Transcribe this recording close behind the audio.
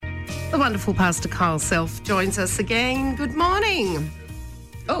The wonderful Pastor Kyle Self joins us again. Good morning.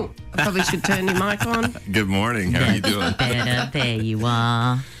 Oh, I probably should turn your mic on. Good morning. How are you doing? Better. There you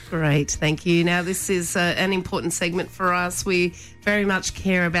are. Great, thank you. Now, this is an important segment for us. We very much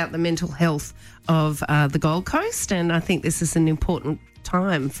care about the mental health of the Gold Coast, and I think this is an important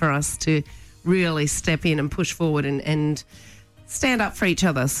time for us to really step in and push forward and stand up for each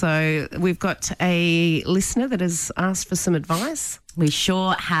other. So we've got a listener that has asked for some advice. We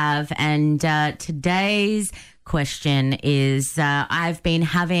sure have. And today's question is, I've been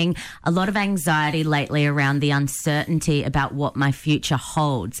having a lot of anxiety lately around the uncertainty about what my future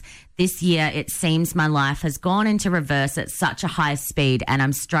holds. This year, it seems my life has gone into reverse at such a high speed, and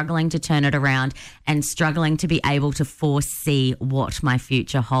I'm struggling to turn it around and struggling to be able to foresee what my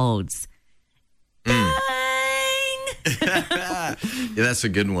future holds. Yeah, that's a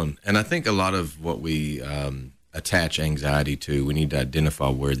good one. And I think a lot of what we attach anxiety to, we need to identify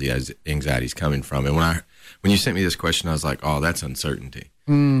where the anxiety is coming from. And when you sent me this question, I was like, oh, that's uncertainty.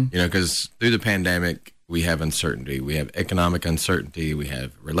 You know, because through the pandemic, we have uncertainty. We have economic uncertainty. We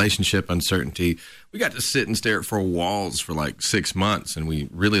have relationship uncertainty. We got to sit and stare at 4 walls for like 6 months, and we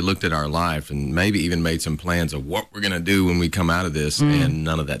really looked at our life and maybe even made some plans of what we're going to do when we come out of this, and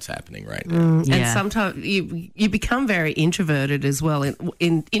none of that's happening right now. And sometimes you become very introverted as well,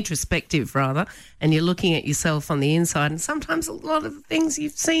 in introspective rather, and you're looking at yourself on the inside, and sometimes a lot of the things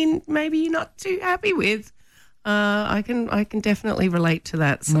you've seen maybe you're not too happy with. I can definitely relate to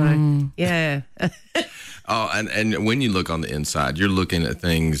that. So, yeah. Oh, and when you look on the inside, you're looking at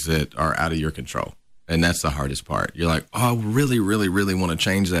things that are out of your control. And that's the hardest part. You're like, oh, I really, really, really want to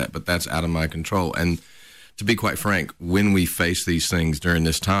change that, but that's out of my control. And to be quite frank, when we face these things during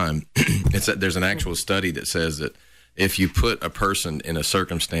this time, there's an actual study that says that if you put a person in a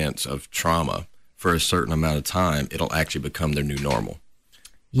circumstance of trauma for a certain amount of time, it'll actually become their new normal.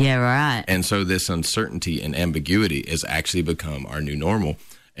 Yeah, right. And so this uncertainty and ambiguity has actually become our new normal.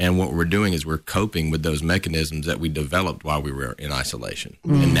 And what we're doing is we're coping with those mechanisms that we developed while we were in isolation.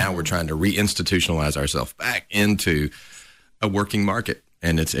 And now we're trying to reinstitutionalize ourselves back into a working market.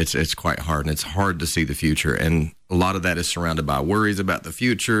 And it's quite hard, and it's hard to see the future. And a lot of that is surrounded by worries about the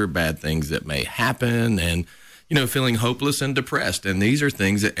future, bad things that may happen, and, you know, feeling hopeless and depressed. And these are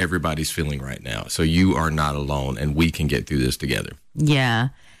things that everybody's feeling right now. So you are not alone, and we can get through this together. Yeah.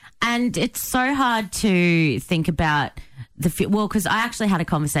 And it's so hard to think about because I actually had a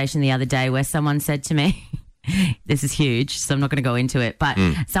conversation the other day where someone said to me, this is huge, so I'm not going to go into it, but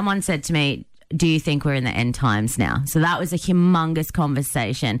someone said to me, do you think we're in the end times now? So that was a humongous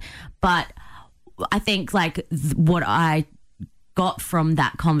conversation. But I think like what I got from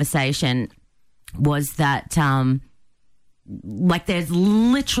that conversation was that like there's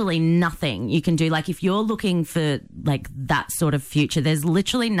literally nothing you can do. Like if you're looking for like that sort of future, there's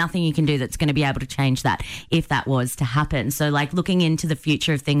literally nothing you can do that's going to be able to change that if that was to happen. So like looking into the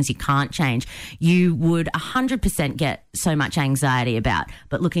future of things you can't change, you would 100% get so much anxiety about.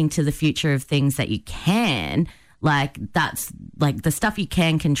 But looking to the future of things that you can, like that's like the stuff you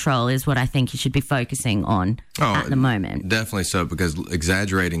can control is what I think you should be focusing on at the moment. Definitely so, because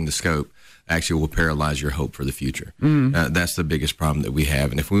exaggerating the scope actually will paralyze your hope for the future. That's the biggest problem that we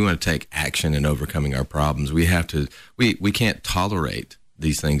have. And if we want to take action in overcoming our problems, we can't tolerate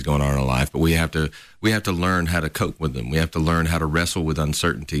these things going on in our life, but we have to learn how to cope with them. We have to learn how to wrestle with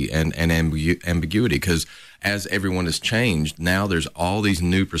uncertainty and ambiguity, because as everyone has changed, now there's all these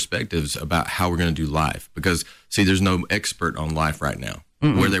new perspectives about how we're going to do life. Because, see, there's no expert on life right now.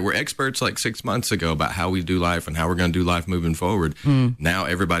 Where there were experts like 6 months ago about how we do life and how we're going to do life moving forward. Now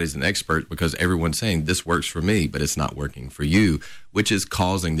everybody's an expert because everyone's saying this works for me, but it's not working for you, which is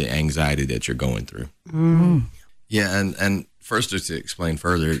causing the anxiety that you're going through. Yeah, and first, just to explain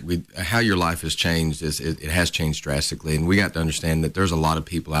further, how your life has changed is it has changed drastically, and we got to understand that there's a lot of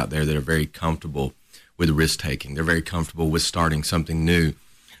people out there that are very comfortable with risk-taking. They're very comfortable with starting something new,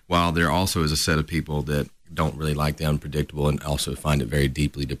 while there also is a set of people that don't really like the unpredictable and also find it very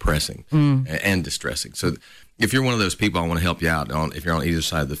deeply depressing and distressing. So if you're one of those people, I want to help you out if you're on either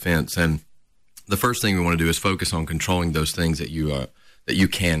side of the fence. And the first thing we want to do is focus on controlling those things that you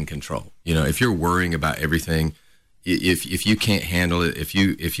can control. You know, if you're worrying about everything, if you can't handle it, if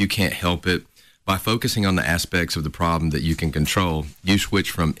you can't help it, by focusing on the aspects of the problem that you can control, you switch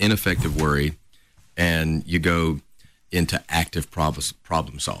from ineffective worry and you go into active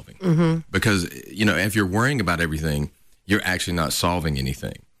problem solving. Because, you know, if you're worrying about everything, you're actually not solving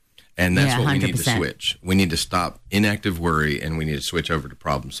anything. And that's what 100%. We need to switch. We need to stop inactive worry, and we need to switch over to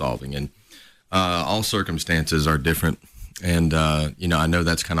problem solving. And all circumstances are different. And, I know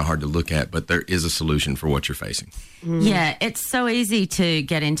that's kind of hard to look at, but there is a solution for what you're facing. Yeah, it's so easy to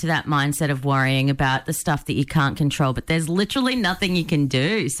get into that mindset of worrying about the stuff that you can't control, but there's literally nothing you can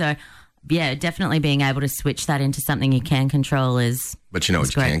do. So, yeah, definitely being able to switch that into something you can control is. But you know what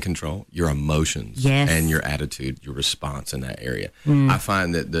you great. can control? Your emotions and your attitude, your response in that area. I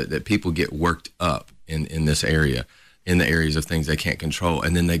find that people get worked up in this area, in the areas of things they can't control.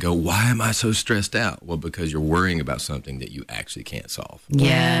 And then they go, why am I so stressed out? Well, because you're worrying about something that you actually can't solve.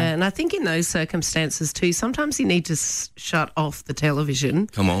 Yeah. And I think in those circumstances too, sometimes you need to shut off the television.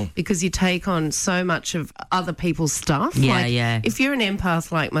 Come on. Because you take on so much of other people's stuff. Yeah. If you're an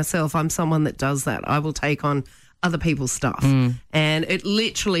empath like myself, I'm someone that does that. I will take on other people's stuff. And it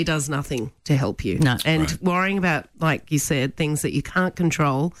literally does nothing to help you. No. And worrying about, like you said, things that you can't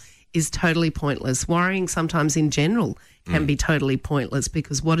control is totally pointless. Worrying sometimes in general can be totally pointless,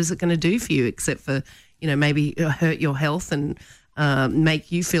 because what is it going to do for you except for, maybe hurt your health and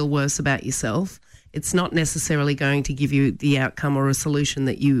make you feel worse about yourself. It's not necessarily going to give you the outcome or a solution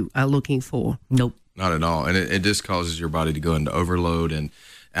that you are looking for. Nope. Not at all. And it just causes your body to go into overload. And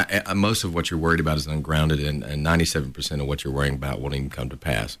most of what you're worried about is ungrounded, and 97% of what you're worrying about won't even come to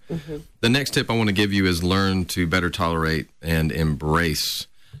pass. The next tip I want to give you is learn to better tolerate and embrace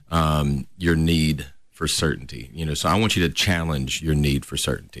your need for certainty. So I want you to challenge your need for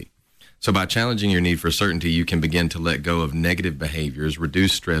certainty. So by challenging your need for certainty, you can begin to let go of negative behaviors,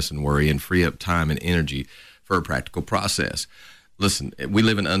 reduce stress and worry, and free up time and energy for a practical process. Listen, we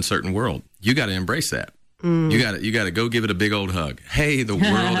live in an uncertain world. You got to embrace that. You got to go give it a big old hug. Hey, the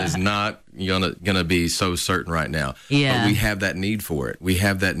world is not gonna be so certain right now. Yeah. But we have that need for it. We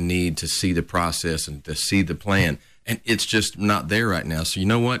have that need to see the process and to see the plan. And it's just not there right now. So you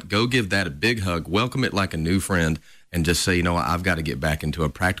know what? Go give that a big hug. Welcome it like a new friend, and just say, I've got to get back into a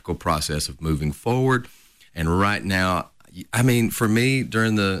practical process of moving forward. And right now, for me,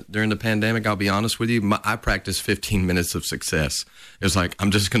 during the pandemic, I'll be honest with you, I practiced 15 minutes of success. It was like, I'm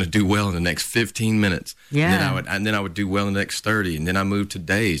just going to do well in the next 15 minutes. Yeah. And then I would do well in the next 30. And then I moved to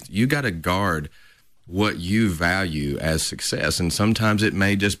days. You got to guard what you value as success. And sometimes it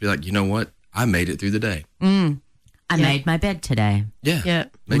may just be like, you know what? I made it through the day. I made my bed today. Yeah.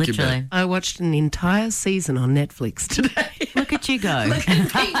 Make your Literally. bed. I watched an entire season on Netflix today. Look at you go. Look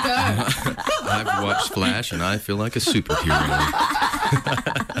at me go. I've watched Flash, and I feel like a superhero.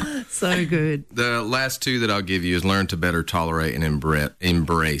 So good. The last two that I'll give you is learn to better tolerate and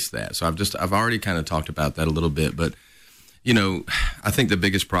embrace that. So I've already kind of talked about that a little bit, but I think the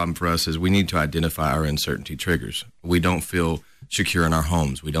biggest problem for us is we need to identify our uncertainty triggers. We don't feel secure in our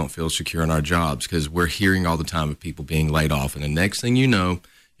homes. We don't feel secure in our jobs because we're hearing all the time of people being laid off. And the next thing you know,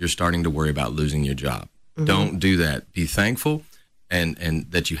 you're starting to worry about losing your job. Don't do that. Be thankful and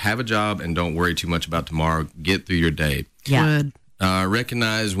that you have a job, and don't worry too much about tomorrow. Get through your day. Yeah. Word.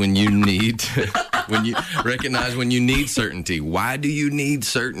 Recognize when you need when you need certainty. Why do you need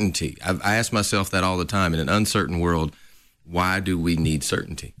certainty? I ask myself that all the time. In an uncertain world, why do we need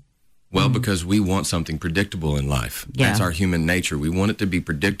certainty? Well, because we want something predictable in life. Yeah. That's our human nature. We want it to be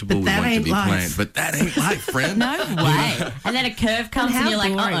predictable. But We that want it to ain't be life. planned. But that ain't life, friend. No way. And then a curve comes and how you're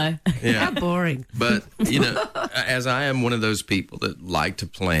like, boring. uh-oh. Yeah. How boring. But, as I am one of those people that like to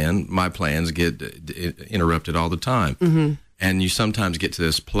plan, my plans get interrupted all the time. And you sometimes get to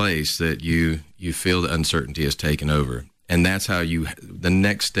this place that you feel the uncertainty has taken over. And that's how the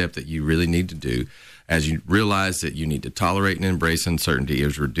next step that you really need to do, as you realize that you need to tolerate and embrace uncertainty,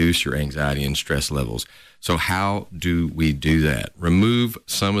 is reduce your anxiety and stress levels. So how do we do that? Remove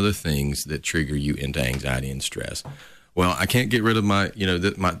some of the things that trigger you into anxiety and stress. Well, I can't get rid of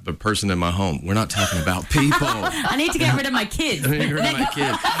the person in my home. We're not talking about people. I need to get rid of my kids. I need to get rid of my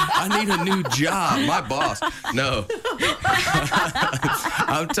kid. I need a new job. My boss. No.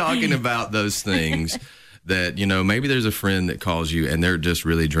 I'm talking about those things that, maybe there's a friend that calls you and they're just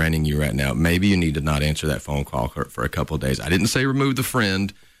really draining you right now. Maybe you need to not answer that phone call for a couple of days. I didn't say remove the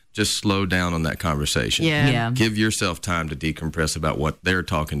friend. Just slow down on that conversation. Yeah. Give yourself time to decompress about what they're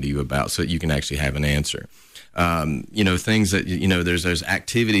talking to you about so that you can actually have an answer. Things that, there's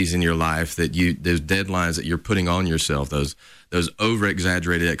activities in your life that there's deadlines that you're putting on yourself, those over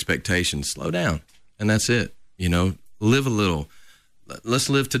exaggerated expectations. Slow down. And that's it. Live a little. Let's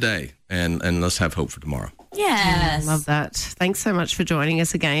live today and let's have hope for tomorrow. Yes. Love that. Thanks so much for joining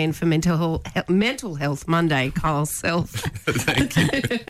us again for Mental Health Monday, Kyle Self. Thank you.